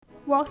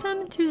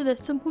Welcome to the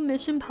Simple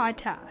Mission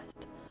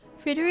Podcast.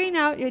 Figuring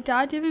out your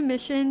God-given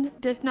mission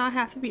does not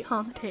have to be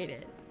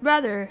complicated.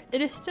 Rather, it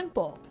is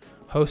simple.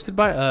 Hosted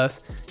by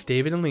us,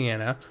 David and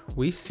Leanna,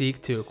 we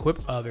seek to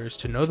equip others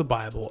to know the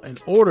Bible in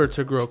order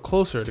to grow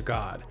closer to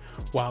God,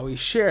 while we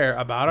share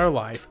about our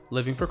life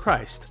living for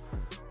Christ.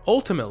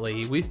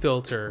 Ultimately, we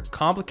filter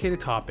complicated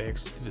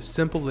topics through the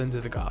simple lens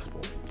of the gospel.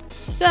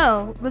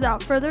 So,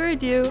 without further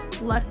ado,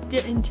 let's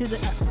get into the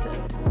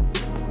episode.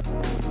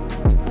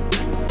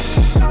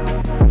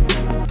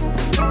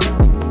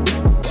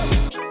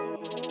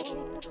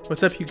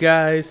 What's up, you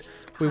guys?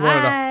 We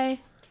wanted Hi.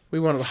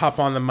 to hop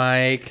on the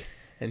mic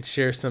and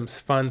share some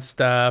fun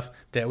stuff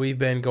that we've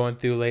been going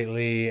through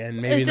lately,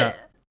 and maybe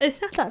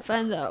It's not that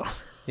fun though.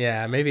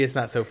 Yeah, maybe it's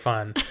not so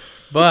fun,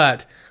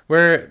 but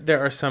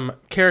there are some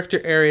character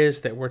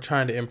areas that we're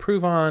trying to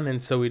improve on,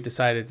 and so we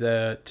decided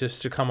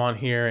to come on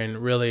here and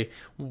really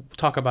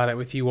talk about it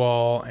with you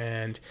all.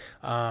 And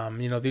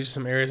these are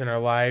some areas in our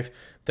life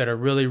that are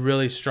really,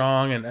 really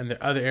strong, and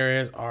the other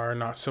areas are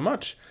not so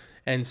much.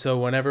 And so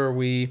whenever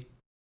we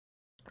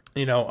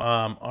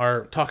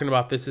are talking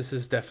about this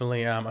is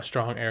definitely a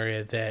strong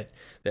area that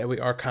we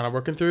are kind of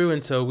working through,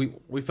 and so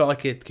we felt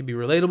like it could be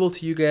relatable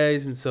to you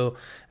guys, and so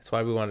that's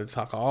why we wanted to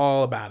talk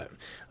all about it.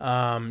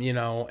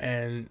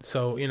 And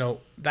so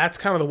that's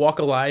kind of the walk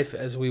of life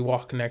as we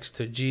walk next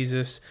to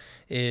Jesus.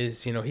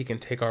 Is he can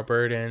take our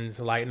burdens,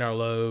 lighten our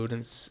load,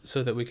 and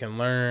so that we can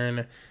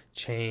learn,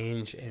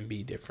 change, and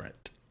be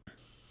different.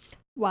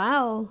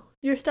 Wow,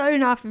 you're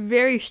starting off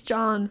very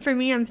strong. For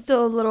me, I'm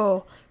still a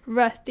little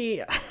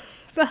rusty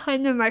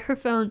behind the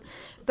microphone,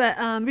 but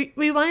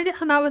we wanted to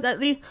come out with at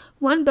least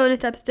one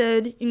bonus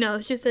episode.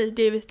 Just as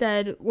David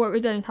said, what we're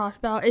going to talk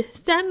about is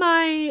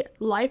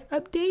semi-life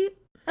update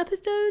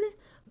episode,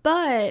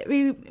 but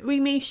we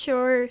made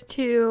sure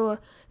to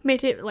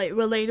make it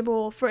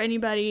relatable for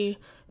anybody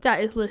that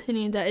is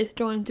listening that is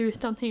going through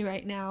something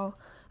right now.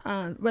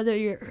 Whether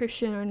you're a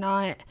Christian or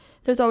not,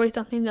 there's always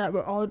something that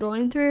we're all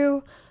going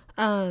through.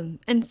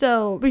 And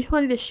so we just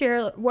wanted to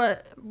share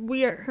what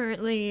we are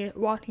currently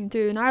walking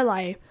through in our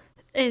life,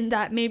 and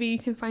that maybe you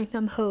can find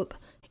some hope,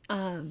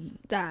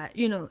 that,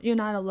 you're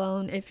not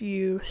alone if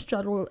you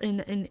struggle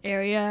in an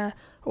area,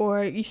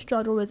 or you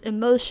struggle with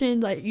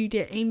emotions, like you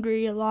get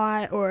angry a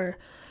lot, or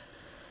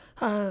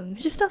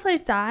just stuff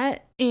like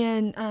that.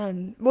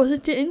 And we'll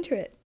just get into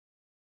it.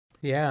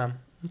 Yeah.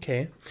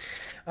 Okay.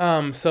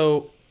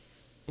 So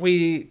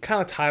we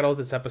kind of titled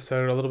this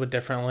episode a little bit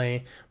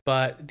differently,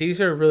 but these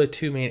are really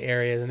two main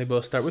areas, and they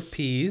both start with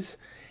P's,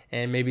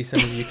 and maybe some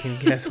of you can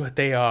guess what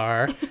they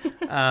are.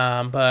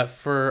 But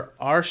for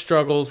our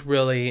struggles,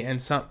 really,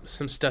 and some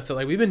stuff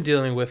that we've been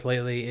dealing with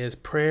lately is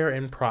prayer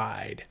and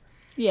pride.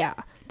 Yeah.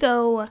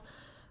 So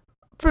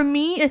for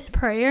me, it's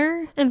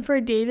prayer, and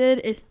for David,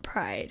 it's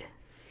pride.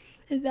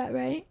 Is that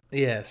right?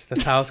 Yes,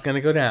 that's how it's going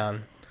to go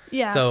down.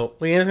 Yeah. So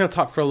Leanna's going to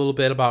talk for a little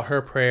bit about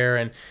her prayer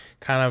and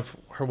kind of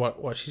her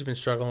what she's been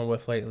struggling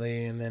with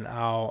lately, and then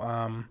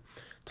I'll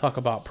talk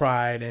about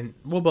pride, and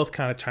we'll both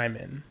kind of chime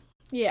in.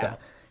 Yeah.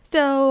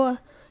 So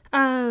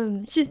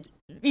just,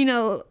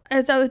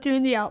 as I was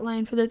doing the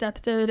outline for this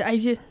episode, I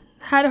just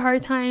had a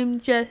hard time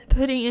just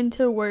putting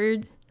into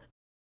words,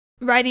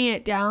 writing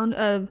it down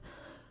of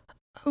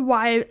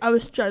why I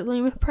was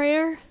struggling with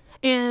prayer.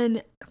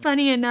 And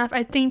funny enough,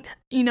 I think,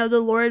 the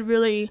Lord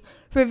really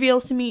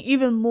reveals to me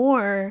even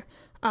more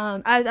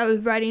as I was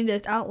writing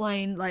this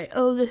outline,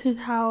 this is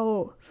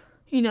how,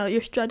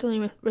 you're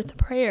struggling with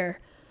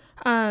prayer.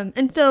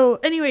 And so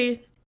anyways,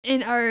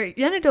 in our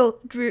young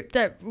adult group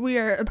that we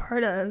are a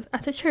part of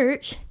at the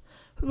church,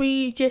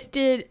 we just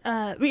did,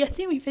 I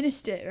think we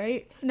finished it,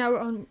 right? Now we're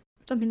on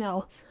something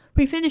else.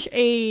 We finished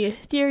a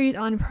series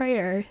on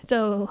prayer.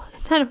 So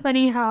it's kind of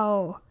funny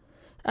how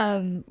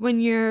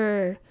when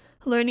you're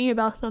learning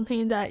about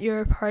something that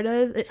you're a part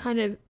of, it kind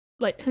of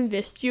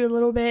convicts you a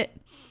little bit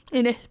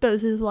and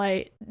exposes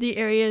the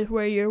areas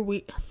where you're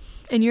weak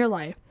in your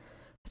life.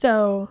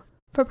 So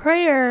for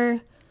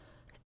prayer,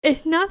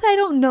 it's not that I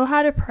don't know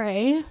how to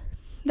pray.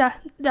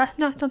 That's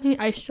not something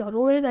I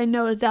struggle with. I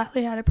know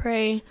exactly how to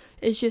pray.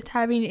 It's just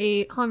having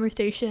a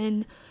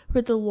conversation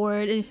with the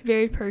Lord, and it's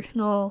very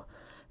personal.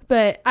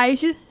 But I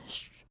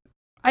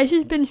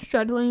just been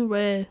struggling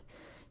with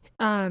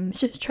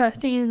just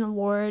trusting in the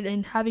Lord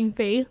and having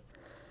faith,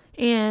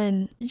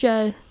 and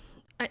just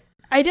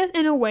I just,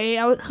 in a way,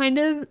 I was kind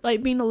of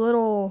being a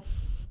little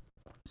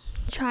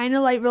trying to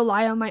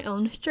rely on my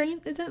own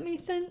strength, if that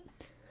makes sense.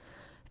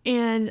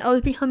 And I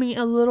was becoming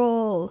a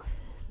little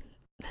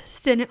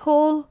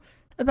cynical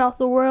about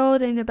the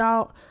world and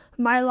about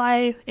my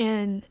life.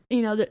 And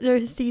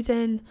there's a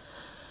season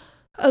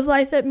of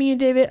life that me and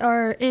David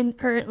are in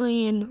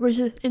currently, and we're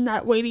just in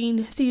that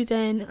waiting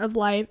season of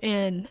life.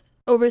 And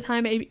over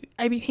time,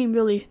 I became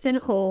really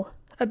cynical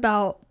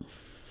about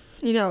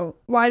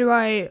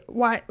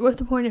what's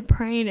the point of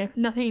praying if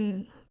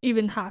nothing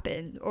even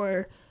happened,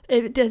 or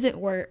if it doesn't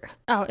work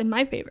out in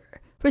my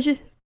favor, which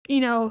is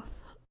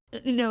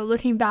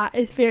looking back,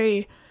 is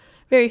very,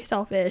 very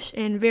selfish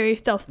and very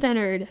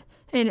self-centered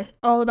and it's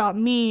all about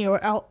me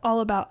or all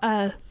about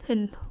us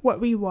and what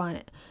we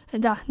want.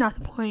 And that's not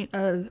the point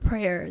of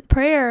prayer.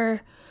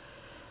 Prayer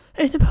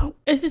is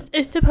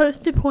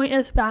supposed to point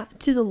us back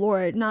to the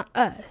Lord, not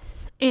us.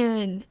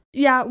 And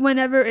yeah,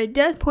 whenever it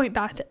does point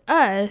back to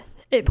us,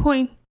 it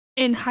points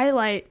and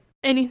highlights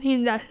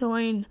anything that's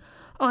going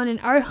on in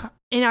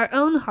our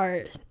own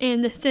hearts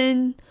and the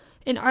sin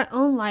in our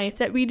own life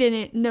that we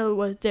didn't know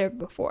was there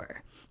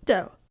before.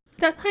 So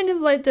that's kind of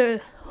like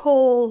the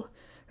whole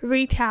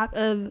recap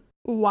of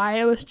why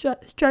I was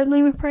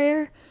struggling with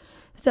prayer.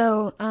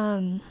 So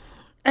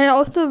I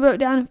also wrote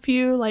down a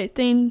few like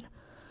things,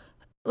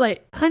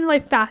 like kind of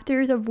like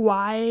factors of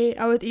why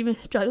I was even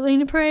struggling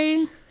to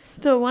pray.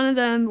 So one of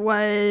them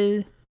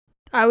was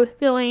I was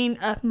filling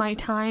up my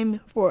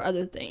time for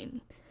other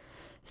things.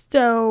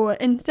 So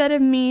instead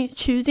of me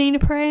choosing to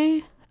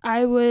pray,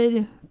 I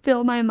would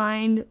fill my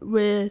mind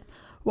with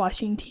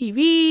watching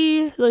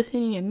TV,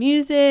 listening to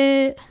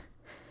music,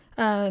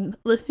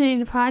 listening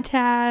to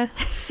podcasts.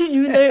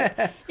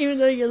 even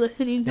though you're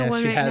listening to one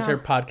right now. Yeah, she has her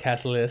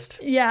podcast list.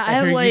 Yeah, I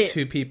have her like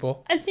YouTube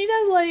people. I think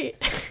I'm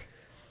like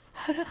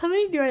how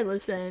many do I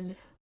listen?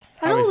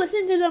 I don't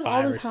listen to them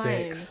all the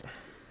time. 6.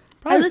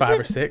 Probably 5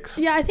 or 6.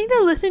 Yeah, I think I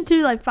listen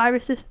to like 5 or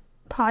 6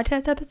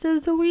 podcast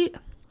episodes a week,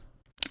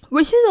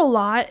 which is a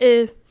lot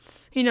if,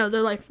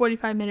 they're like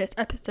 45 minutes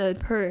episode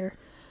per,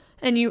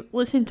 and you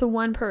listen to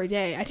one per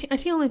day. I think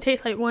only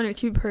take like 1 or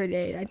 2 per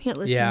day. I can't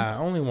listen. Yeah,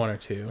 only 1 or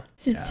 2.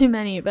 It's too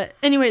many. But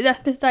anyway,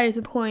 that's besides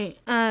the point.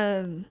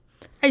 I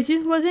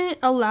just wasn't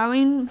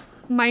allowing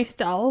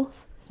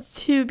myself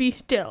to be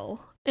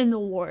still in the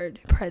Lord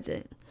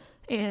present.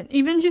 And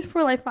even just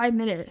for like 5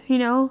 minutes,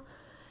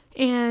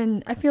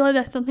 And I feel like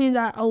that's something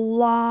that a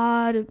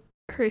lot of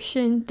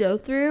Christians go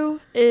through,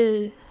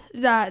 is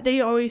that they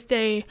always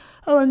say,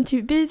 oh, I'm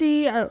too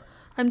busy,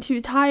 I'm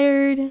too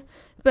tired.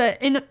 But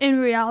in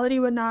reality,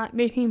 we're not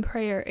making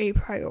prayer a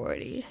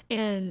priority.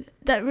 And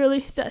that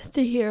really sucks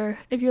to hear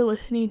if you're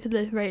listening to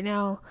this right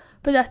now.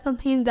 But that's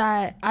something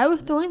that I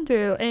was going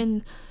through.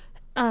 And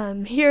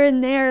here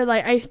and there,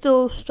 like, I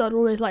still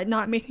struggle with, like,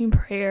 not making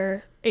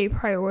prayer a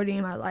priority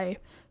in my life.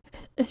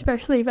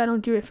 Especially if I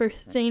don't do it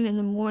first thing in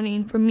the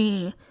morning for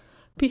me,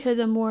 because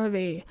I'm more of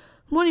a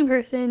morning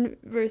person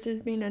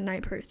versus being a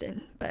night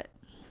person. But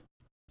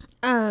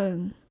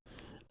the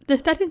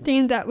second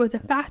thing that was a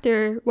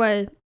factor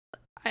was,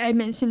 I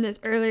mentioned this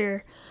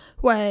earlier,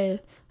 was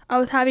I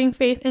was having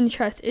faith and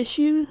trust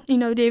issues.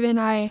 David and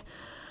I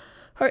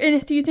are in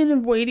a season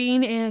of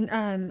waiting,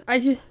 and I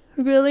just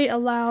really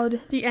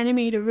allowed the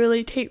enemy to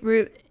really take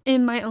root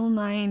in my own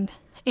mind.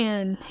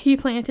 And he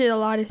planted a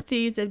lot of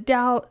seeds of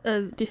doubt,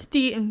 of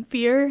deceit and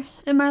fear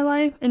in my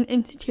life, and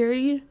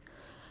insecurity.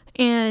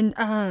 And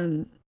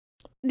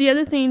the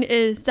other thing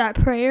is that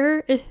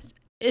prayer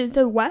is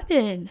a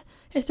weapon.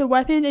 It's a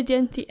weapon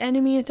against the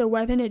enemy. It's a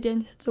weapon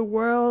against the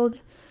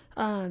world,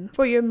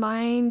 for your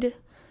mind.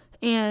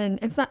 And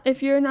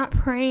if you're not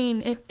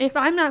praying, if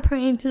I'm not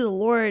praying to the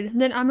Lord,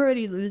 then I'm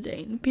already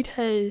losing,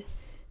 because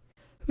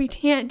we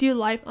can't do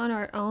life on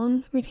our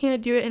own. We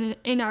can't do it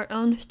in our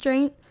own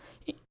strength.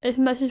 As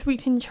much as we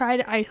can try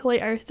to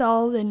isolate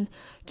ourselves and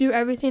do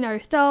everything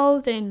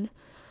ourselves and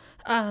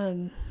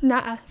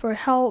not ask for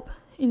help,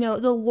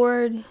 the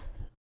Lord,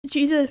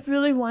 Jesus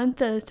really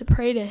wants us to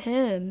pray to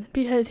him,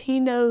 because he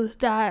knows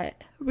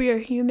that we are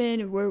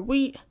human, we're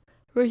weak,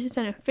 we're just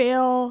going to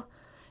fail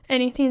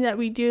anything that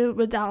we do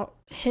without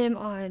him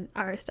on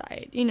our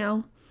side,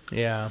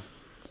 Yeah.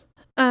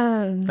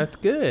 That's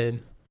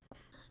good.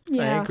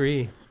 Yeah. I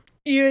agree.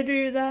 You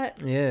agree with that?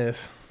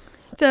 Yes.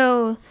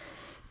 So...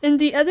 And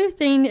the other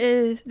thing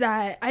is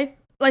that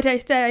like I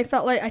said, I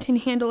felt like I can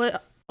handle it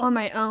on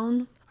my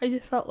own. I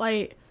just felt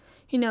like,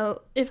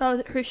 if I was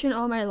a Christian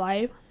all my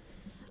life,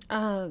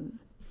 I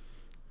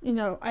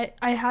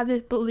had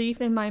this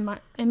belief in my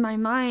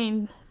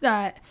mind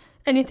that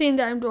anything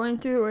that I'm going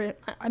through or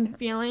I'm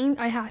feeling,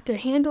 I have to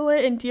handle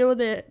it and deal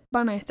with it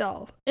by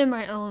myself in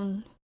my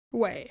own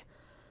way.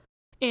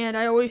 And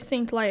I always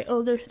think like,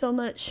 oh, there's so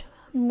much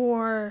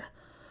more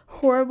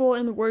horrible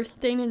and worst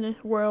thing in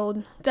this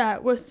world,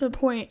 that what's the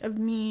point of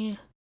me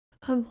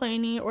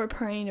complaining or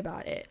praying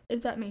about it,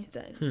 if that makes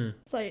sense.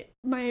 It's like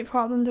my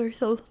problems are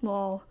so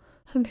small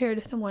compared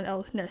to someone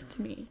else next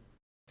to me.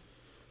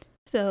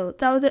 So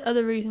that was the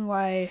other reason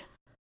why,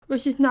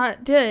 which is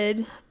not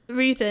good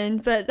reason,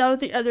 but that was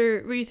the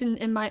other reason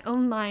in my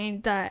own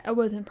mind that I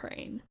wasn't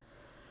praying.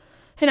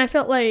 And I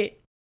felt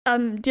like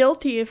I'm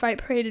guilty if I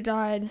pray to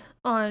God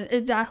on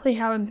exactly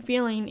how I'm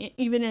feeling,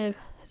 even if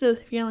those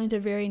feelings are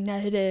very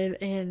negative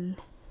and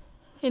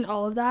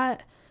all of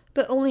that,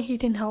 but only he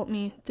can help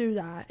me through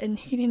that, and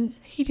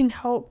he can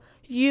help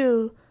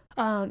you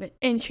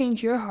and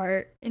change your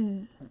heart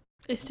in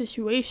a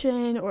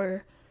situation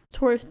or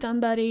towards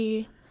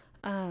somebody.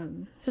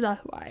 So that's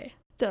why.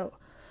 So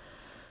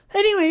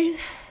anyways,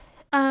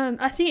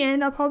 at the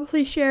end I'll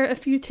probably share a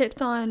few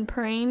tips on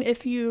praying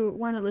if you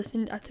want to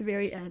listen at the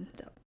very end.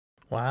 So.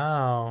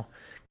 Wow,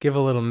 give a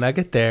little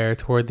nugget there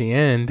toward the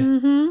end.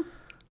 Mm-hmm.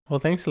 Well,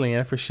 thanks,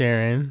 Leanna, for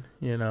sharing.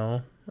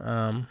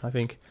 I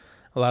think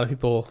a lot of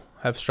people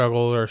have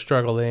struggled or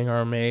struggling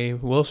or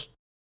will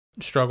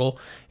struggle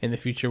in the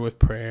future with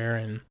prayer.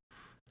 And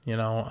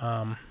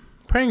I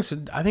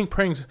think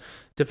praying's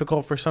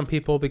difficult for some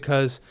people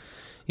because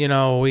we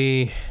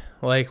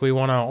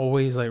want to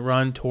always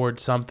run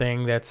towards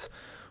something that's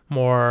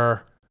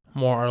more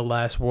or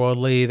less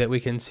worldly that we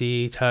can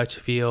see, touch,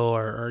 feel,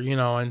 or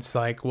and it's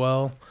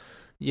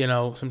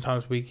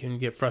sometimes we can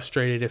get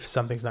frustrated if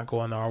something's not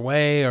going our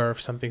way or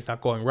if something's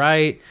not going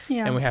right,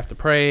 and we have to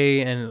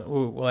pray, and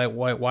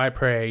why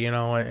pray,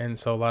 and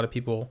so a lot of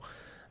people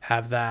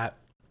have that,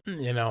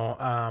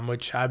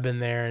 which I've been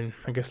there, and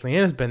I guess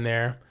Leanna's been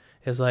there,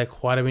 is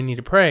why do we need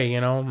to pray,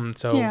 and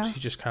so she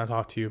just kind of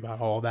talked to you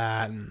about all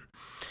that, and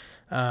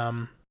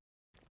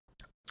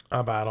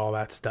about all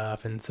that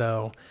stuff. And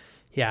so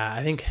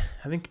I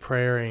think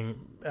praying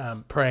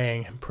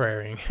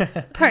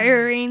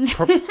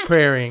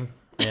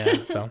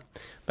yeah. So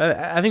but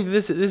I think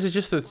this is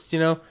just a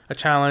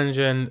challenge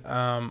and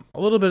a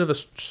little bit of a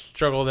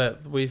struggle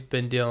that we've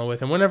been dealing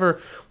with. And whenever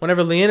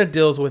Leanna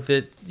deals with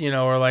it,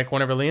 or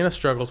whenever Leanna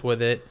struggles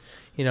with it,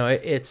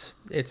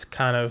 it's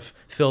kind of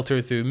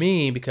filtered through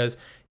me because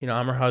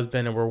I'm her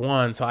husband and we're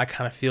one, so I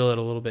kind of feel it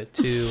a little bit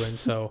too. And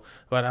so,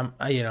 but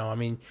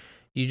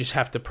you just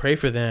have to pray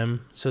for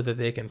them so that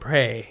they can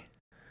pray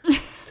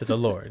to the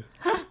Lord,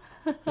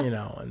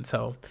 and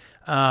so,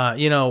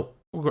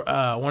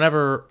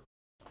 whenever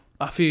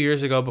a few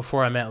years ago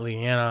before I met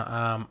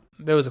Leanna,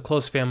 there was a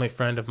close family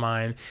friend of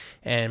mine,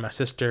 and my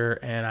sister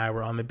and I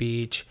were on the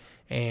beach,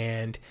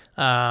 and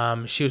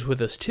she was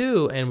with us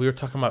too, and we were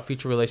talking about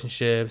future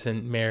relationships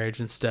and marriage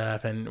and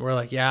stuff, and we're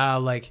what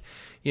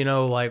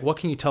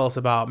can you tell us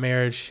about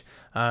marriage?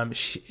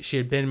 She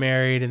had been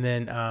married and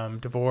then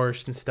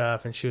divorced and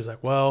stuff, and she was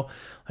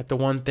the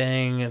one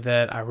thing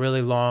that I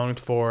really longed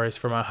for is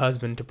for my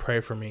husband to pray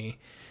for me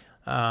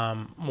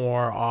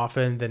more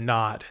often than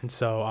not. And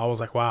so I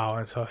was wow.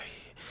 And so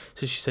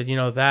she said,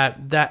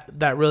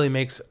 that really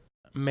makes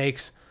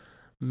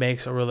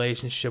a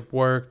relationship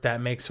work, that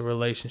makes a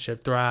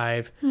relationship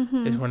thrive,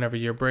 is whenever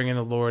you're bringing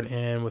the Lord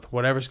in with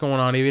whatever's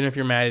going on, even if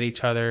you're mad at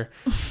each other,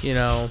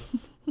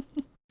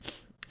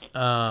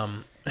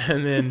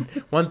 and then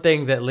one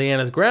thing that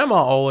Leanna's grandma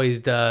always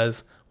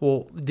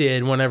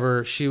did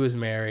whenever she was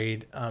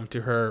married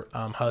to her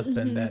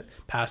husband that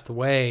passed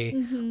away.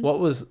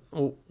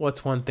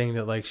 What's one thing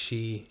that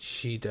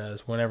she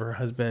does whenever her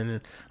husband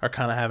are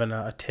kind of having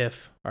a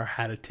tiff or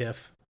had a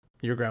tiff?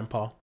 Your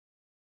grandpa.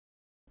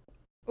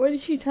 What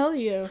did she tell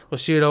you? Well,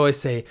 she would always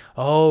say,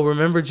 "Oh,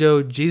 remember,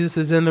 Joe, Jesus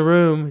is in the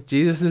room.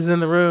 Jesus is in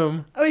the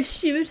room." Oh,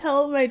 she would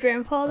tell my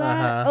grandpa that?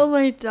 Uh-huh. Oh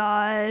my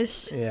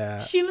gosh. Yeah.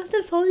 She must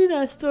have told you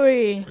that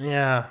story.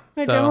 Yeah.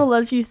 My grandma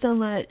loves you so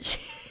much.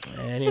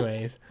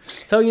 Anyways.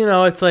 So,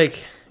 it's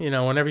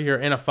whenever you're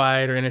in a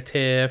fight or in a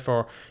tiff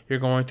or you're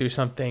going through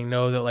something,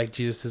 know that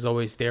Jesus is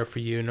always there for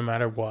you no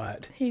matter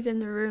what. He's in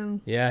the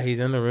room. Yeah,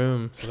 he's in the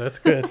room. So that's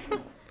good.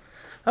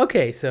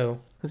 Okay, so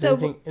is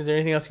there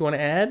anything else you want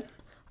to add?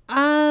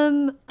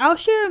 I'll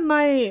share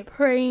my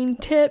praying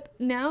tip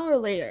now or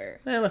later.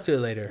 Yeah, let's do it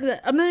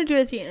later. I'm gonna do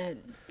it at the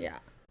end. Yeah.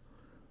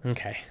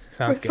 Okay,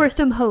 sounds good. For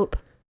some hope.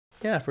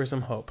 Yeah, for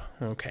some hope.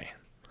 Okay.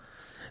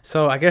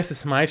 So I guess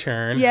it's my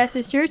turn. Yes,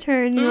 it's your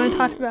turn. You want to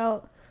talk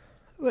about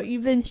what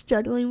you've been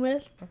struggling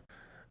with?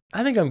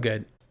 I think I'm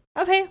good.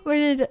 Okay,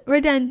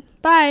 we're done.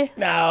 Bye.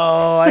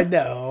 No, I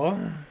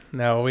know.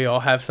 No, we all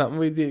have something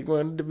we're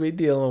going to be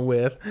dealing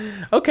with.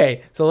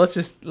 Okay, so let's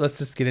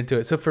just get into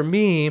it. So for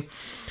me,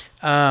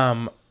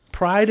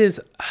 pride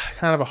is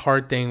kind of a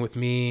hard thing with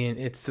me, and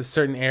it's a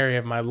certain area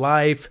of my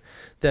life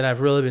that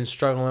I've really been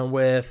struggling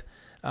with,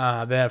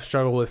 that I've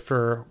struggled with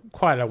for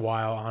quite a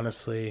while,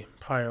 honestly,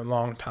 probably a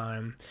long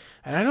time.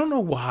 And I don't know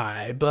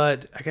why,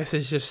 but I guess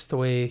it's just the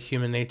way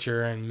human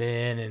nature and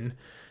men and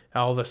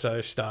all this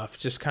other stuff,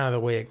 just kind of the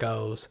way it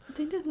goes. I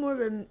think it's more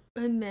of a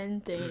man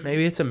thing.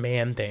 Maybe it's a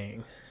man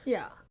thing.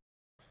 Yeah.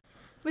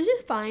 Which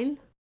is fine,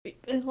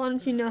 as long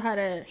as you know how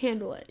to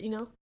handle it,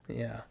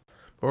 Yeah.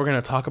 But we're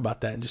going to talk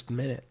about that in just a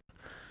minute.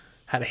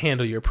 How to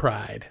handle your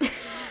pride.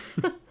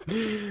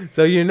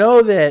 So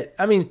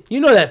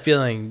that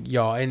feeling,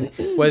 y'all. And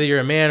whether you're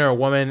a man or a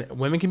woman,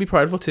 women can be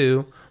prideful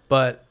too.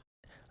 But,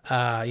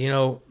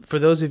 for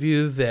those of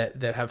you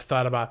that have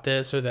thought about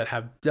this or that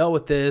have dealt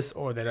with this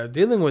or that are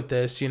dealing with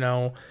this,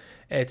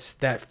 it's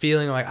that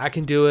feeling I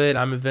can do it.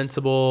 I'm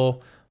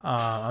invincible.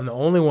 I'm the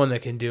only one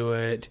that can do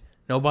it.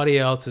 Nobody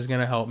else is going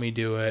to help me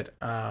do it.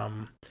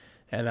 And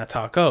that's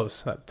how it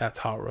goes. That's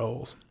how it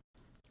rolls.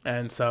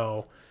 And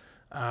so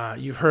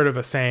you've heard of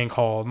a saying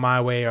called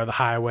my way or the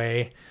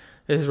highway.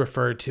 This is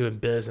referred to in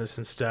business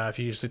and stuff,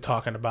 usually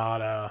talking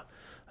about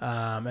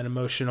an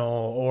emotional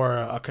or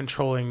a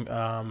controlling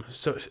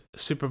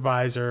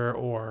supervisor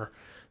or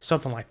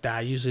something like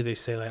that. Usually they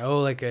say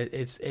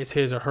it's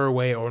his or her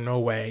way or no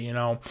way,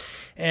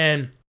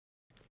 And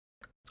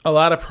a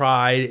lot of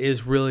pride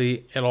is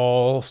really, it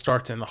all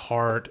starts in the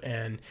heart,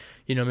 and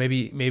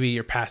maybe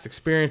your past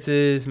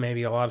experiences,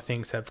 maybe a lot of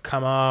things have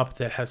come up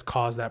that has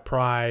caused that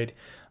pride,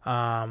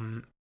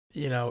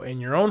 in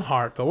your own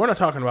heart. But we're not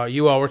talking about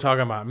you all. We're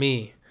talking about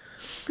me.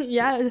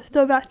 Yeah,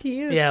 so back to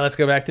you. Yeah, let's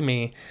go back to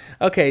me.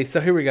 Okay,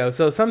 so here we go.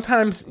 So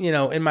sometimes,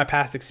 in my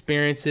past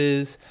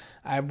experiences,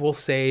 I will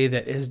say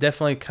that it has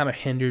definitely kind of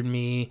hindered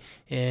me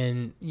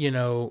in,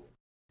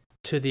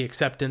 to the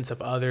acceptance of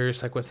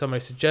others. Like when somebody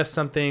suggests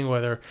something,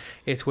 whether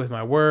it's with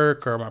my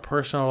work or my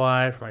personal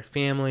life, or my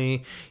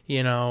family,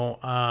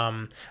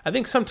 I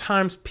think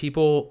sometimes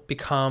people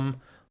become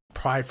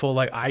prideful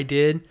like I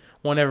did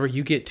whenever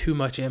you get too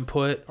much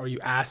input or you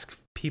ask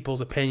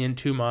people's opinion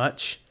too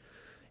much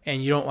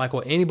and you don't like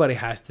what anybody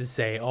has to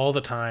say all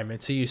the time.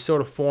 And so you sort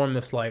of form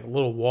this like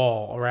little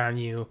wall around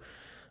you.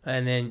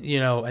 And then,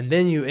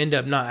 you end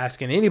up not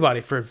asking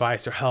anybody for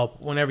advice or help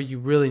whenever you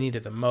really need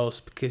it the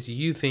most because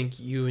you think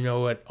you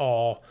know it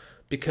all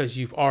because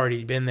you've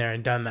already been there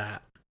and done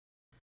that.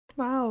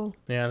 Wow.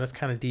 Yeah, that's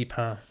kind of deep,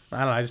 huh? I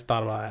don't know. I just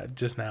thought about it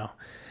just now.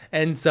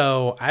 And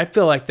so I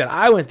feel like that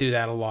I went through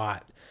that a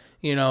lot.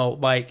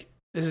 Like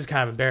this is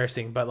kind of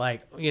embarrassing, but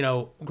like,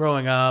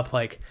 growing up,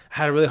 like I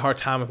had a really hard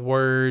time with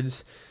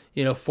words,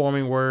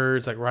 forming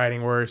words, like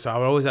writing words. So I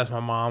would always ask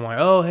my mom, like,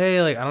 oh,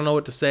 hey, like, I don't know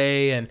what to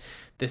say. And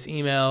this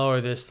email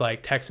or this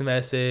like text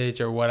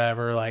message or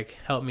whatever, like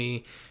help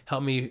me,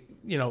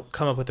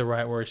 come up with the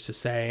right words to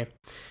say.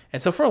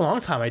 And so for a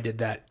long time I did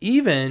that.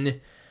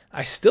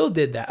 I still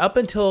did that up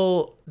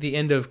until the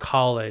end of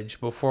college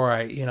before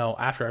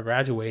after I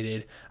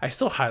graduated, I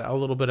still had a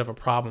little bit of a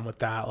problem with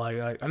that.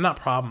 Like not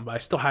problem, but I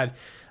still had,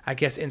 I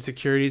guess,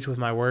 insecurities with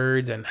my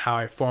words and how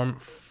I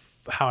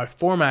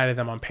formatted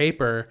them on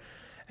paper.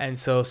 And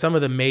so some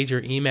of the major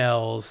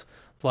emails,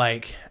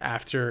 like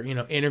after,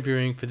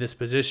 interviewing for this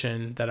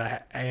position that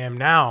I am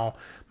now,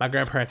 my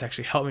grandparents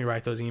actually helped me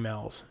write those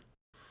emails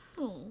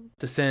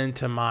to send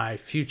to my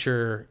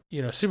future,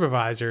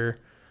 supervisor.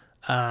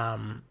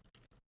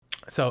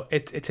 So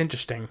it's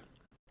interesting.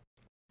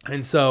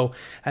 And so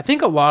I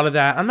think a lot of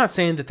that, I'm not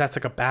saying that that's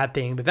like a bad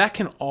thing, but that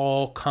can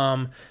all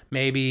come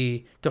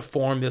maybe to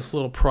form this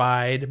little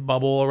pride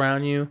bubble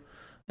around you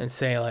and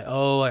say like,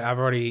 oh, like I've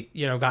already,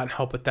 gotten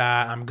help with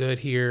that. I'm good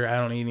here. I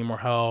don't need any more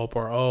help.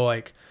 Or, oh,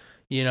 like,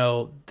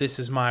 this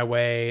is my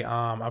way.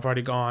 I've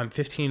already gone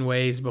 15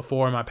 ways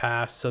before in my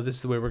past. So this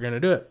is the way we're going to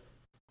do it.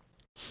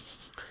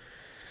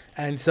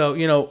 And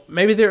so,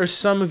 maybe there are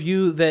some of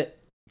you that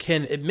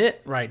can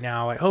admit right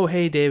now, like, oh,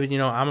 hey, David,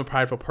 I'm a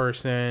prideful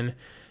person,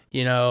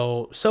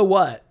 so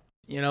what?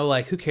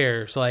 Like, who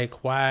cares?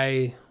 Like,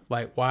 why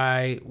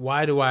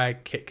do I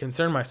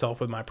concern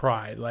myself with my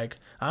pride? Like,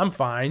 I'm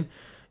fine.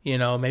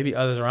 Maybe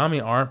others around me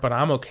aren't, but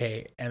I'm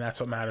okay. And that's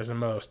what matters the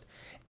most.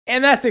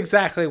 And that's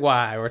exactly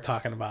why we're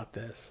talking about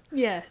this.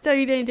 Yeah. So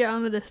you didn't get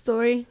on with the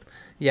story?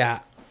 Yeah.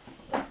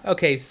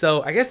 Okay.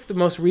 So I guess the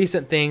most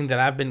recent thing that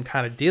I've been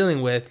kind of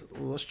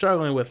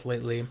struggling with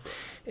lately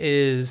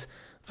is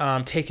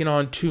taking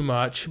on too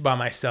much by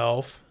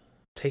myself,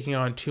 taking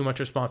on too much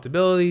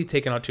responsibility,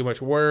 taking on too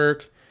much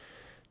work,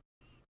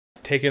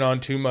 taking on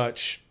too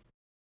much,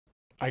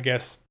 I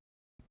guess,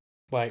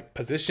 like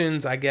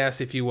positions, I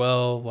guess, if you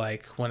will,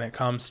 like when it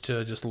comes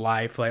to just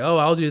life, like, oh,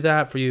 I'll do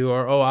that for you,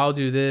 or, oh, I'll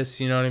do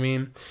this, you know what I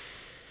mean?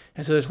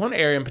 And so there's one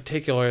area in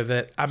particular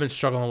that I've been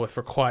struggling with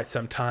for quite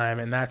some time,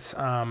 and that's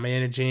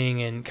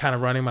managing and kind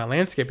of running my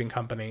landscaping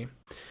company.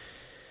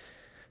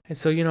 And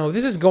so,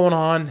 this is going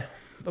on,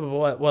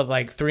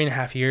 like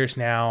 3.5 years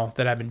now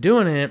that I've been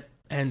doing it.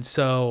 And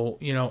so,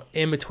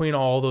 in between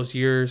all those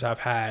years, I've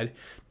had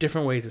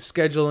different ways of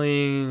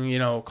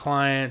scheduling,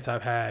 clients.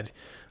 I've had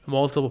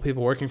multiple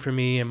people working for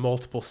me in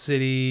multiple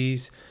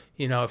cities.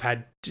 I've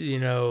had,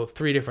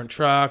 3 different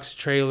trucks,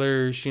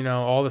 trailers,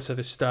 all this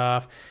other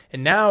stuff.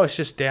 And now it's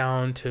just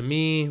down to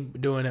me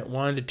doing it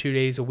 1 to 2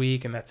 days a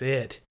week, and that's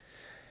it.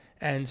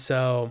 And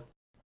so,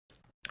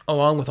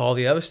 along with all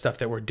the other stuff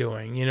that we're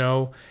doing,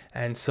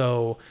 and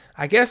so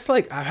I guess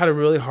like I've had a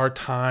really hard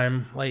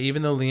time, like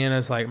even though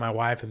Leanna's like my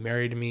wife and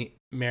married to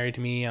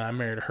me and I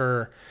married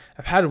her,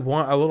 I've had a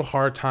little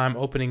hard time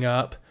opening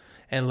up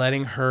and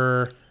letting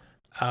her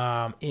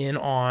in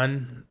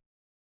on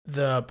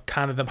the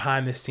kind of the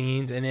behind the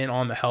scenes and in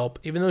on the help,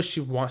 even though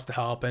she wants to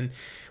help. And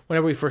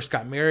whenever we first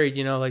got married,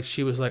 like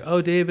she was like,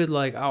 oh, David,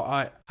 like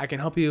I can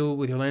help you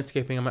with your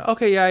landscaping. I'm like,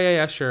 okay,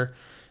 yeah, sure.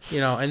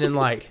 And then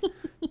like,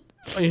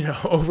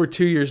 over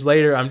 2 years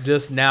later, I'm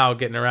just now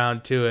getting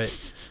around to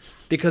it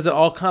because it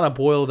all kind of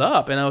boiled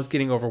up and I was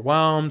getting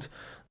overwhelmed.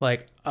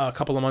 Like a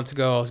couple of months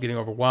ago, I was getting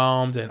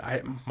overwhelmed and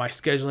my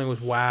scheduling was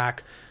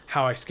whack.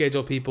 How I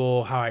schedule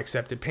people, how I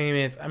accepted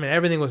payments. I mean,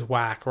 everything was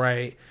whack,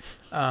 right?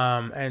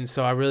 And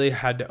so I really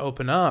had to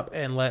open up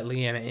and let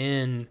Leanna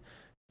in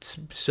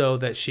so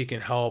that she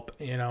can help,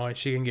 and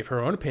she can give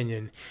her own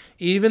opinion,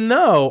 even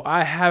though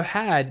I have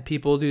had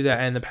people do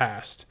that in the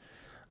past.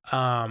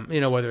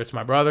 Whether it's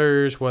my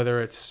brothers,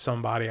 whether it's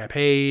somebody I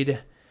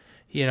paid,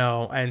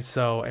 and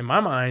so in my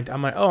mind,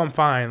 I'm like, oh, I'm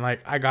fine.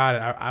 Like, I got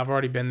it. I've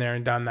already been there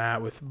and done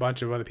that with a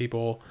bunch of other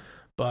people.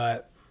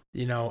 But,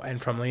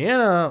 and from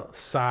Leanna's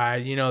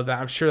side, that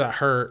I'm sure that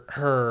hurt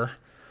her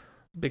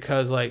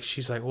because like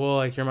she's like, well,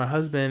 like you're my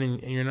husband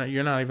and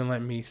you're not even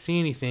letting me see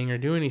anything or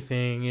do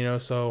anything,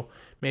 so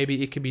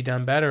maybe it could be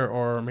done better,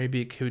 or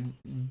maybe it could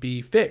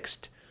be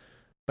fixed.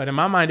 But in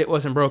my mind, it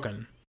wasn't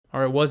broken,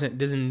 or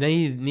doesn't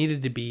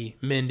needed to be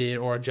mended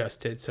or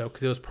adjusted. So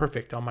because it was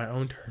perfect on my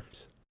own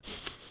terms.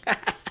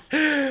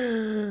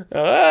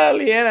 Oh,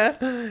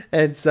 Leanna.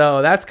 And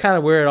so that's kind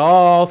of where it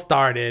all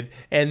started,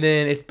 and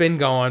then it's been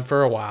going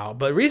for a while.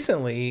 But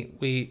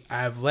recently,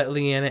 I've let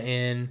Leanna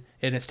in,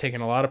 and it's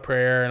taken a lot of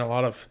prayer and a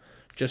lot of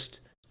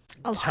just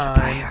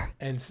time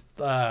and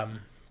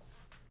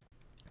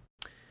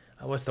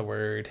what's the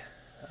word?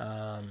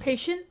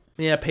 Patient.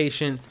 Yeah,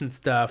 patience and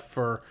stuff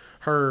for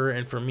her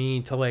and for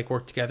me to like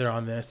work together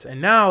on this. And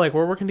now like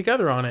we're working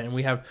together on it, and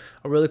we have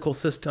a really cool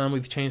system.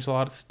 We've changed a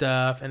lot of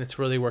stuff, and it's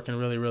really working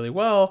really, really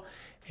well.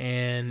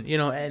 And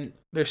and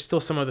there's still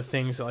some other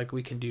things that like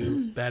we can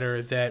do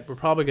better that we're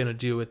probably going to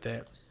do with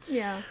it.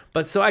 Yeah.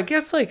 But so I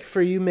guess like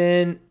for you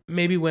men,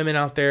 maybe women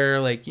out there,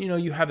 like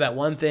you have that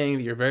one thing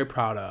that you're very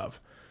proud of,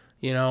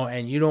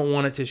 and you don't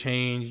want it to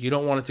change, you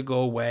don't want it to go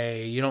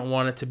away, you don't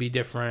want it to be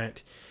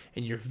different,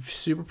 and you're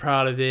super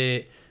proud of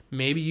it.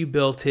 Maybe you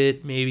built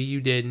it, maybe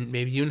you didn't,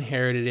 maybe you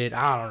inherited it,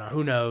 I don't know,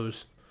 who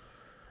knows.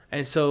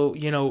 And so,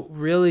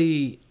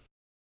 really,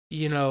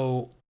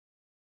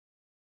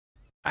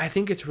 I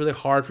think it's really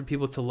hard for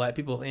people to let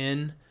people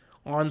in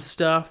on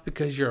stuff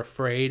because you're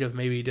afraid of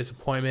maybe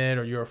disappointment,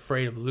 or you're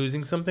afraid of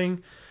losing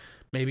something.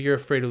 Maybe you're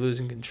afraid of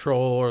losing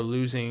control or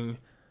losing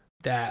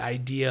that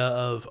idea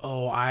of,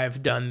 oh,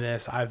 I've done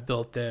this, I've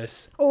built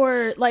this.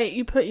 Or like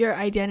you put your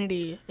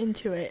identity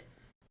into it.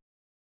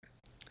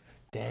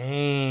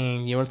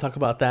 Dang, you want to talk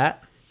about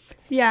that?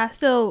 Yeah,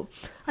 so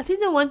I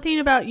think the one thing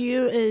about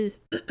you is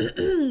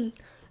it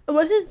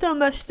wasn't so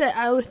much that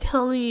I was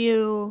telling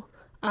you,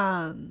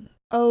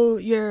 oh,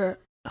 you're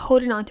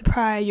holding on to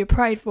pride, you're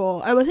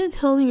prideful. I wasn't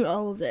telling you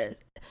all of this.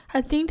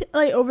 I think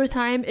like over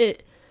time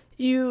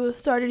you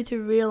started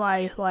to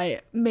realize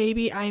like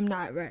maybe I'm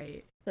not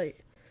right.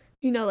 Like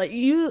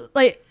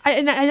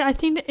I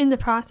think that in the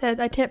process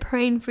I kept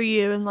praying for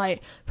you and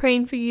like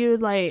praying for you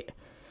like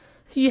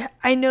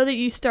I know that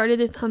you started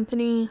this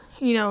company,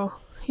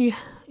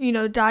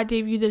 God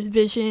gave you this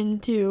vision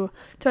to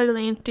start a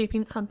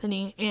landscaping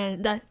company,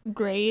 and that's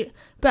great.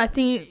 But I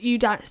think you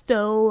got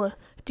so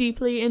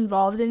deeply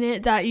involved in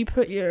it that you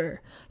put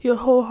your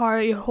whole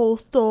heart, your whole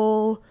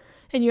soul,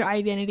 and your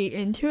identity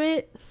into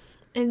it,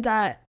 and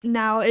that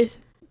now it's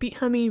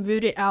becoming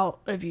rooted out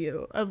of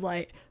you, of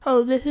like,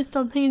 oh, this is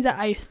something that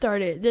I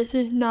started. This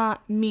is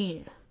not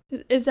me.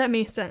 If that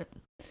makes sense.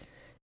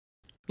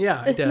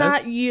 Yeah, it's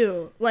not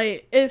you.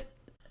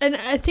 And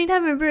I think I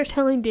remember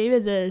telling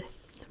David this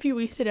a few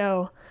weeks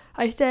ago.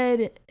 I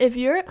said, if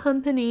you're a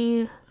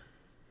company,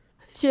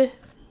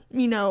 just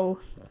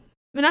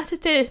not to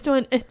say it's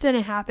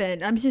gonna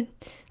happen.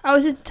 I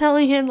was just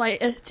telling him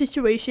like a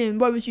situation.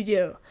 What would you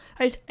do?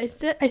 I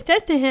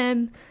said to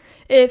him,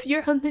 if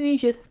your company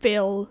just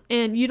failed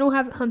and you don't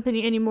have a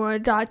company anymore,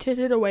 God took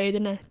it away the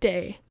next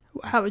day,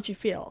 how would you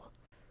feel?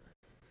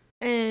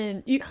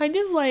 And you kind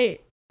of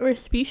like were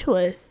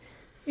speechless.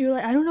 You were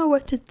like, I don't know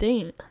what to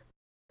think.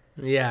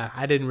 Yeah,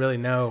 I didn't really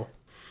know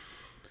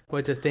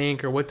what to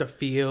think or what to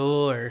feel,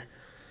 or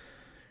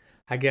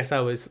I guess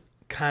I was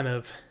kind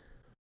of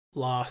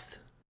lost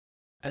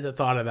at the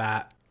thought of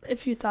that.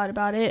 If you thought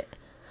about it.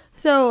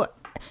 So,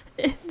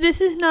 this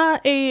is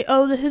not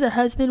this is a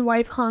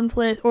husband-wife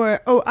conflict,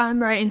 or, oh,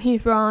 I'm right and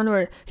he's wrong,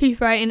 or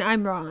he's right and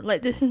I'm wrong.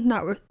 Like, this is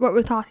not what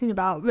we're talking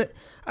about. But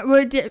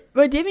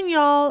we're giving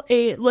y'all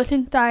a look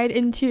inside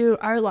into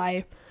our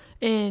life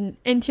and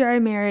into our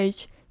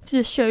marriage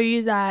to show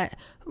you that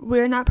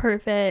we're not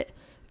perfect.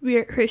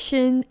 We're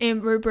Christian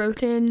and we're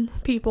broken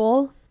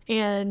people.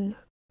 And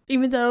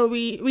even though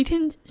we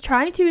can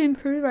try to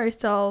improve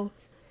ourselves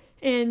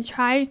and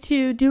try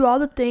to do all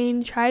the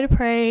things, try to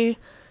pray,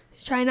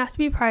 try not to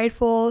be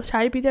prideful,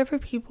 try to be there for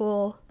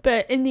people,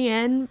 but in the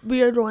end,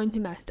 we are going to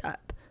mess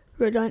up.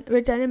 We're going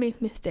to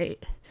make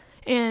mistakes.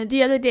 And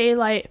the other day,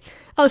 like,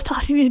 I was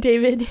talking to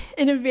David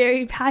in a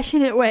very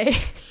passionate way.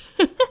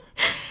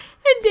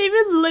 And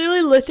David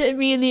literally looked at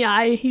me in the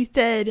eye. He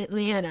said,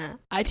 Leanna,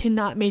 I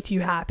cannot make you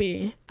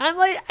happy. I'm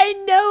like, I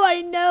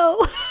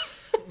know.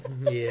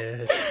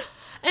 Yes.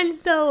 And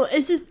so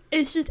it's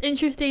just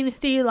interesting to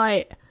see,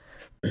 like,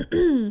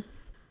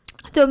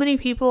 so many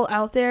people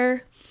out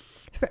there,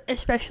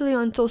 especially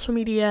on social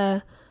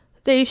media,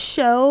 they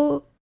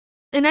show,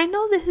 and I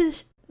know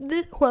this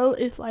quote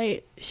is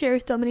like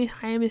shared so many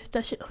times, it's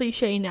such a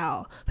cliche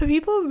now, but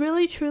people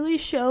really truly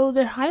show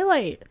the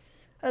highlight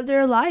of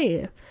their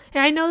life.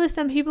 And I know that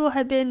some people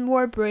have been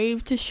more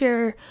brave to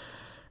share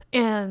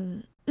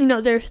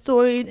their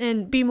story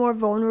and be more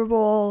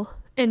vulnerable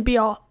and be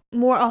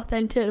more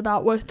authentic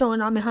about what's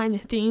going on behind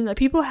the scenes. Like,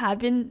 people have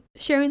been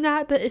sharing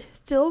that, but it's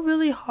still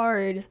really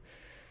hard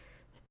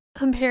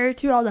compared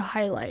to all the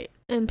highlight.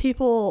 And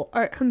people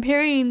are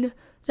comparing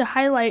the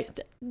highlights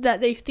that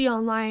they see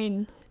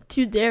online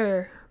to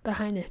their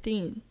behind the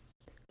scenes.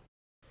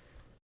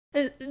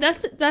 And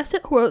that's a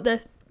quote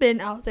that's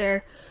been out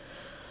there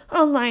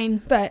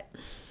online, but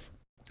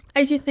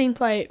I just think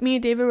like me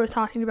and David were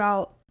talking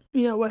about,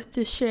 what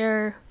to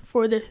share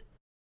for this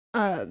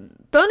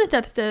bonus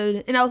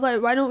episode, and I was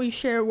like, why don't we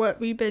share what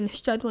we've been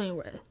struggling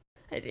with?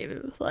 And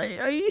David was like,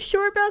 are you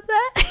sure about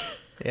that?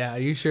 Yeah, are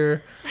you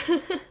sure?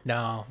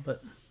 No,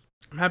 but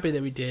I'm happy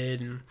that we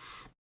did. And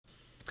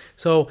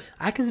so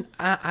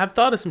I've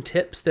thought of some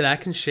tips that I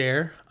can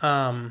share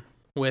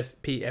with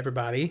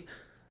everybody.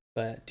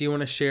 But do you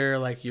want to share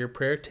like your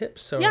prayer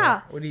tips? Or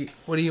Yeah. What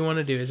do you want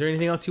to do? Is there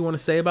anything else you want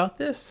to say about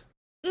this?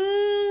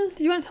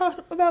 Do you want to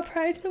talk about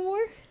pride some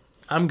more?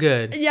 I'm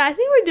good. Yeah, I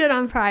think we're good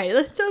on pride.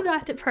 Let's go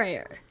back to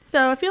prayer.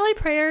 So I feel like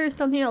prayer is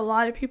something a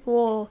lot of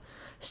people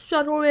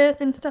struggle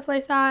with and stuff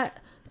like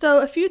that.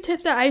 So a few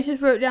tips that I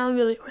just wrote down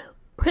really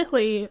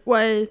quickly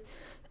was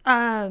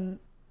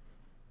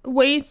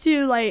ways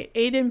to like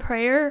aid in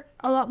prayer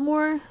a lot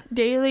more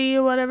daily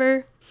or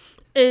whatever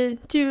is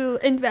to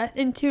invest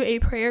into a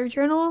prayer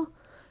journal.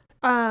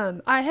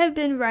 I have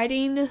been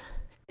writing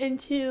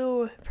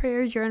into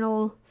prayer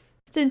journal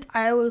since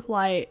I was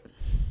like,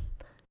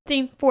 I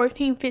think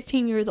 14,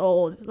 15 years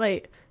old.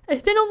 Like,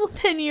 it's been almost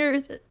 10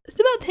 years. It's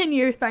about 10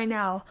 years by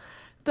now.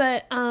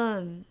 But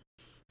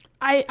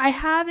I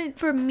haven't,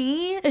 for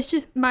me, it's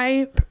just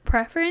my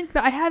preference,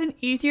 but I have an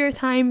easier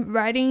time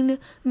writing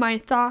my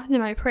thoughts and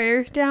my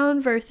prayers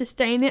down versus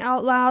saying it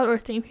out loud or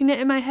thinking it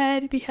in my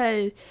head,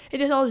 because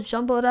it is all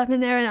jumbled up in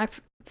there, and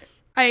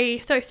I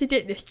start to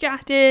get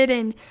distracted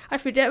and I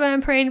forget what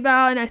I'm praying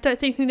about, and I start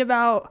thinking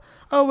about,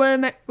 oh, what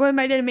am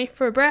I going to make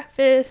for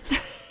breakfast?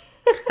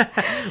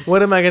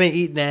 What am I going to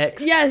eat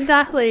next? Yeah,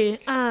 exactly.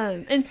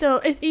 And so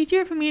it's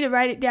easier for me to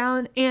write it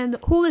down, and the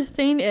coolest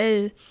thing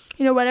is,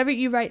 whatever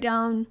you write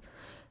down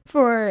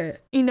for,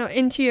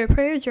 into your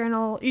prayer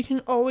journal, you can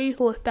always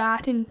look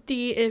back and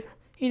see if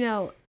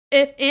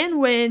and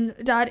when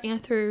God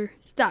answers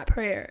that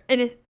prayer.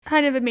 And it's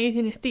kind of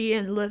amazing to see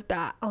and look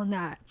back on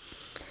that.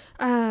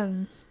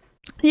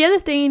 The other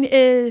thing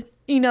is,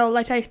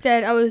 like I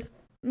said, I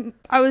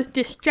was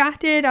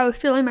distracted. I was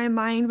filling my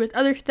mind with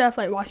other stuff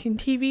like watching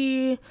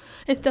TV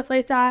and stuff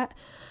like that.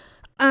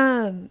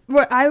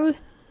 What I would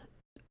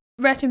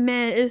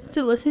recommend is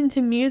to listen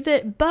to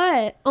music,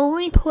 but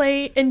only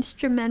play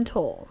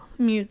instrumental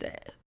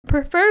music,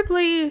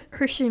 preferably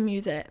Christian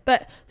music.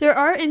 But there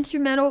are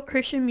instrumental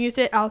Christian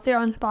music out there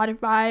on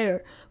Spotify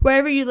or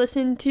wherever you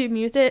listen to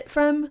music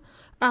from,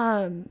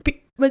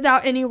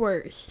 without any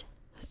words,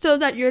 so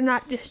that you're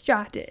not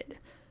distracted.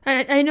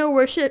 I know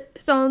worship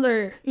songs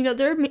are,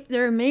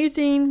 they're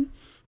amazing,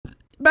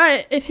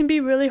 but it can be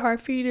really hard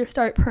for you to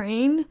start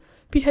praying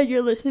because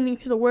you're listening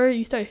to the word,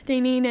 you start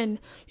singing, and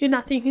you're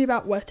not thinking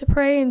about what to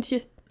pray, and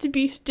just to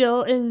be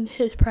still in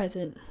His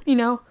presence,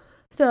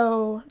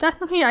 So that's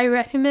something I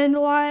recommend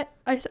a lot.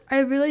 I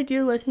really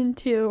do listen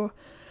to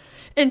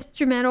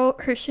instrumental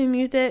Christian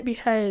music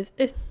because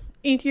it's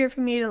easier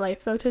for me to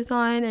like focus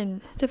on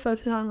and to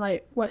focus on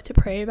like what to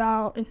pray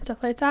about and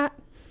stuff like that.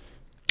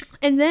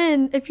 And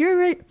then if you're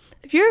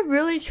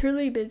really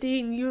truly busy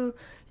and you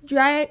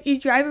drive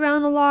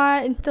around a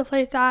lot and stuff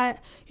like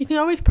that, you can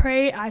always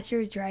pray as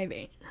you're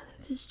driving.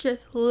 It's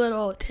just a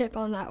little tip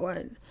on that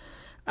one.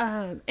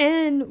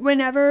 And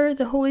whenever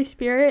the Holy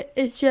Spirit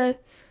is just,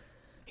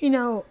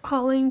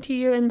 calling to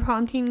you and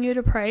prompting you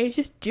to pray,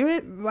 just do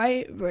it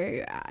right where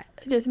you're at.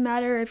 It doesn't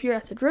matter if you're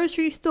at the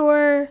grocery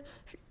store,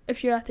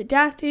 if you're at the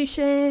gas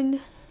station,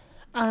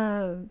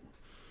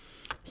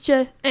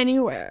 just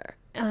anywhere.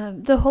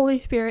 The Holy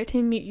Spirit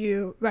can meet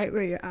you right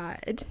where you're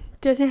at. It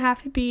doesn't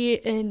have to be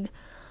in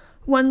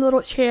one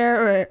little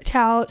chair or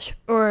couch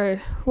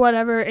or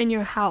whatever in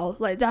your house.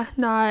 Like, that's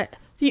not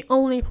the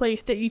only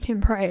place that you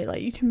can pray.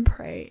 Like, you can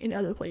pray in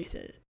other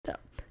places. So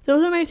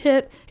those are my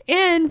tips.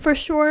 And for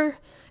sure,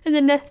 in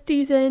the next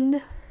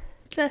season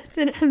that's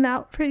going to come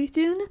out pretty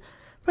soon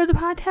for the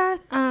podcast,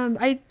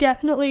 I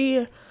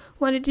definitely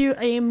want to do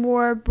a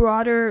more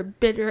broader,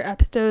 bigger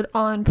episode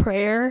on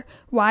prayer,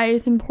 why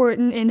it's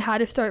important, and how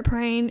to start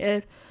praying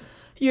if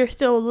you're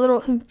still a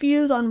little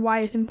confused on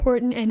why it's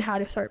important and how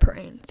to start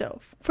praying. So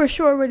for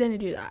sure, we're going to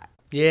do that.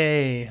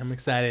 Yay, I'm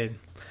excited.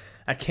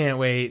 I can't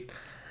wait.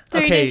 So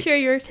you're going to share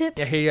your tips?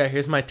 Yeah,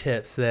 here's my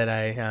tips that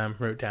I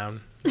wrote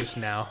down just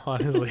now,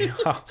 honestly,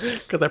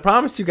 because I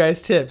promised you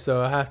guys tips,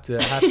 so I have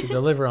to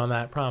deliver on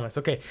that promise.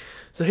 Okay,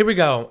 so here we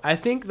go. I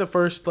think the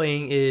first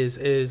thing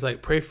is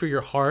like pray for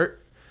your heart.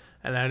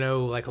 And I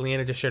know like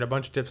Leanna just shared a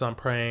bunch of tips on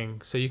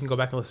praying, so you can go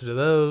back and listen to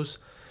those.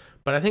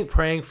 But I think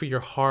praying for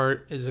your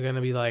heart is going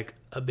to be like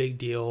a big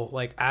deal.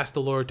 Like, ask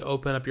the Lord to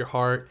open up your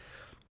heart.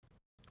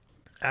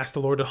 Ask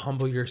the Lord to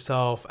humble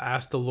yourself.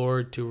 Ask the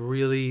Lord to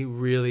really,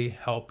 really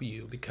help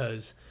you,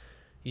 because,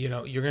 you're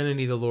going to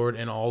need the Lord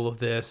in all of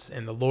this.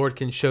 And the Lord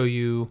can show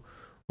you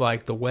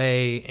like the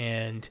way.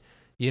 And,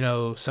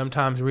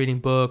 sometimes reading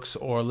books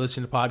or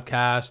listening to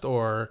podcasts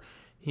or,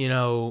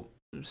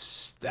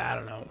 I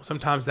don't know.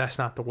 Sometimes that's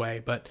not the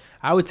way, but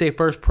I would say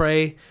first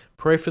pray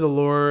for the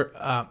Lord,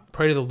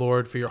 pray to the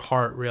Lord for your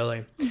heart,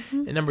 really.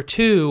 Mm-hmm. And number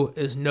 2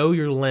 is know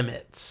your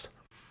limits.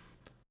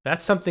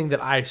 That's something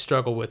that I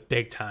struggle with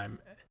big time.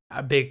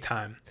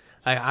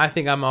 I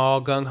think I'm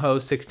all gung-ho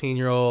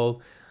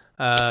 16-year-old,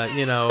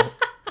 you know,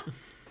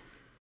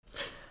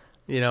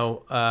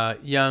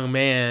 young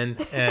man,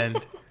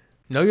 and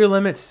know your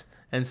limits.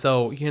 And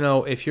so,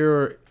 if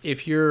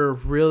you're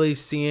really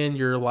seeing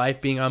your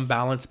life being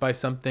unbalanced by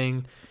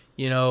something,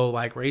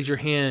 like raise your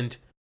hand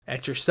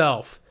at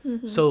yourself.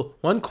 Mm-hmm. So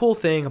one cool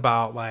thing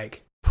about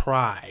like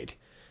pride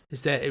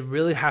is that it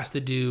really has to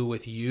do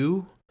with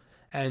you.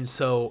 And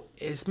so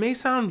it may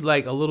sound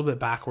like a little bit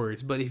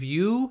backwards, but if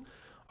you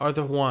are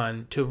the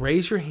one to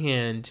raise your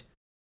hand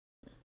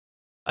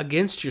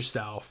against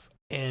yourself,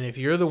 and if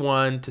you're the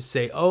one to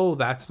say, oh,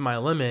 that's my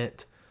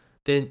limit,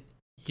 then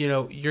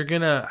you're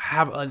gonna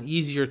have an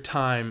easier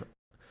time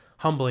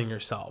humbling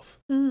yourself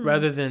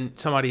rather than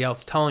somebody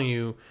else telling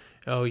you,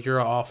 oh, you're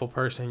an awful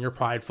person, you're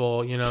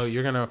prideful,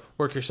 you're gonna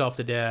work yourself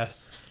to death.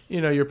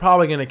 You're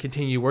probably gonna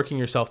continue working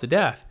yourself to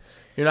death.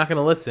 You're not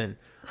gonna listen.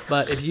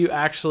 But if you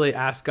actually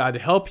ask God to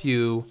help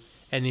you,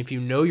 and if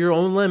you know your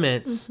own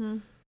limits,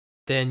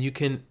 then you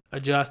can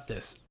adjust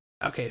this.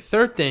 Okay,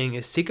 third thing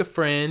is seek a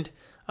friend,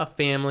 a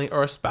family,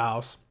 or a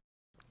spouse.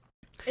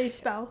 A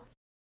spouse.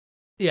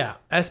 Yeah,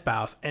 a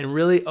spouse, and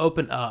really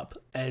open up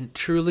and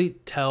truly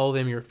tell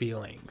them your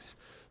feelings.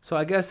 So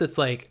I guess it's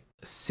like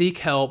seek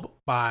help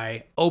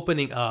by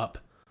opening up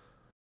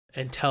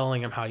and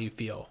telling them how you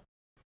feel.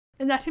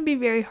 And that can be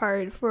very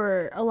hard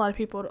for a lot of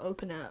people to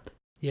open up.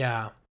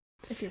 Yeah.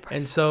 If you're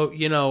and so,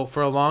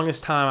 for the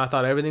longest time, I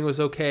thought everything was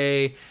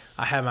okay.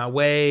 I had my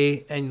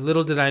way. And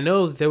little did I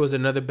know that there was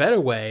another better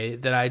way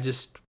that I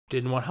just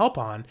didn't want help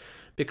on,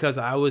 because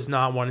I was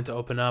not wanting to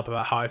open up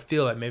about how I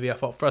feel. Like maybe I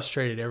felt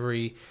frustrated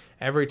every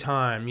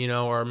time,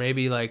 or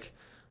maybe like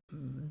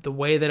the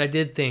way that I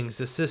did things,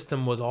 the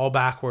system was all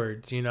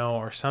backwards,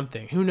 or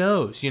something. Who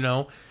knows,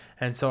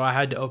 And so I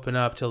had to open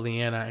up to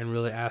Leanna and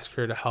really ask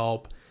her to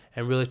help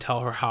and really tell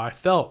her how I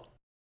felt.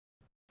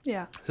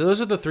 Yeah. So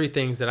those are the three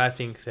things that I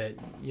think that,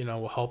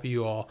 will help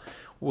you all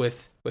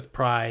with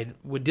pride,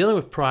 with dealing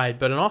with pride,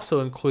 but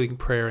also including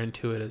prayer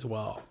into it as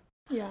well.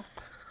 Yeah.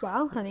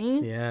 Wow,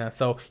 honey. Yeah.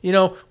 So,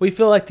 we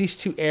feel like these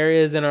two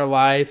areas in our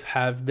life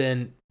have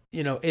been,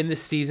 in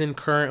this season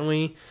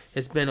currently,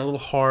 it's been a little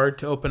hard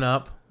to open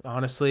up,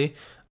 honestly,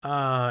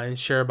 and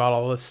share about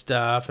all this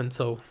stuff. And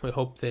so we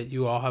hope that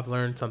you all have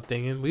learned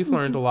something, and we've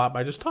learned a lot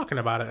by just talking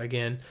about it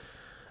again.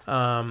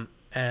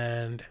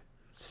 And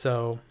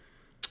so,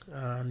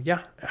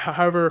 yeah,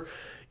 however,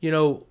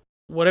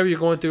 whatever you're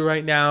going through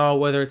right now,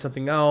 whether it's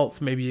something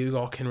else, maybe you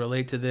all can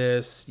relate to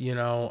this,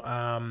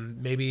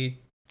 maybe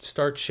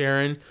start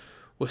sharing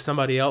with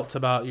somebody else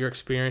about your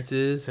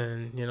experiences,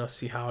 and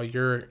see how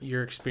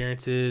your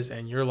experiences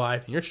and your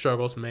life and your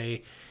struggles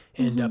may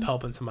end up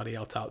helping somebody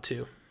else out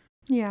too.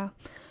 Yeah,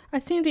 I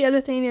think the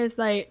other thing is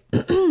like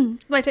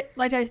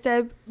like I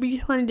said, we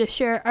just wanted to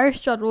share our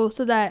struggles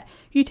so that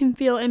you can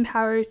feel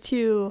empowered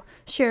to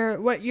share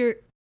what you're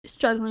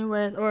struggling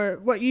with or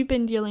what you've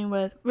been dealing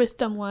with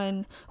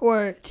someone,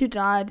 or to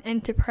God,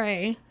 and to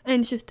pray,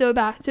 and just go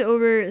back to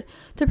over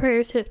the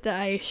prayer tip that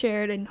I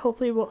shared, and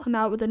hopefully we'll come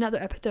out with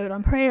another episode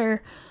on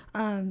prayer,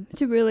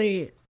 to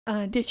really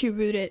get you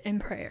rooted in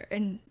prayer,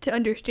 and to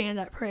understand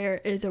that prayer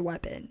is a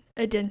weapon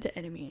against the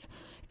enemy.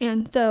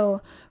 And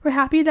so we're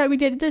happy that we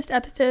did this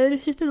episode.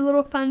 It's just a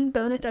little fun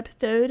bonus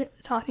episode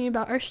talking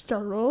about our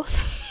struggles.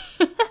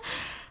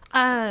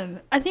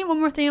 I think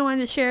one more thing I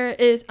wanted to share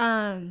is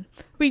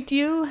we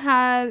do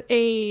have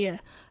a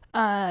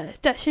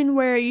session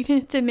where you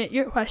can submit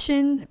your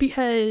question,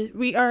 because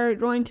we are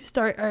going to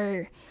start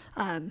our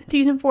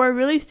season 4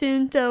 really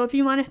soon. So if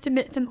you want to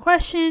submit some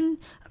questions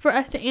for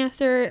us to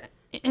answer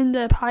in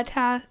the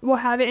podcast, we'll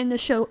have it in the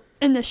show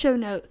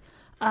notes.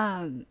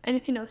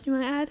 Anything else you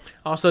want to add?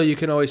 Also, you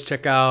can always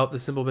check out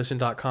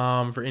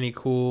thesimplemission.com for any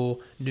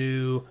cool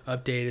new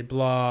updated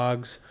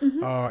blogs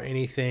or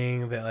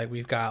anything that like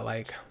we've got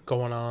like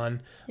going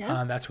on.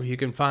 Yeah. That's where you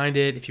can find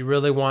it. If you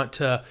really want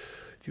to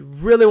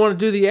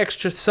do the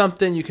extra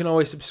something, you can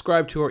always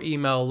subscribe to our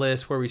email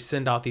list, where we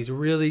send out these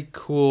really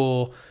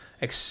cool,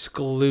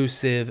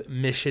 exclusive,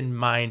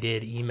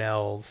 mission-minded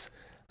emails.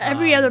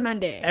 Every other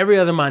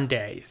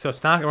Monday. So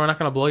we're not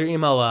going to blow your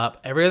email up.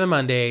 Every other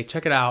Monday.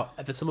 Check it out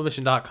at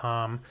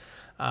thesimplemission.com,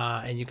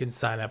 and you can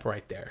sign up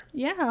right there.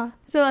 Yeah.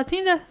 So I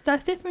think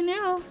that's it for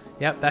now.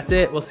 Yep, that's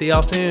it. We'll see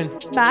y'all soon.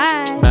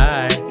 Bye.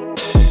 Bye.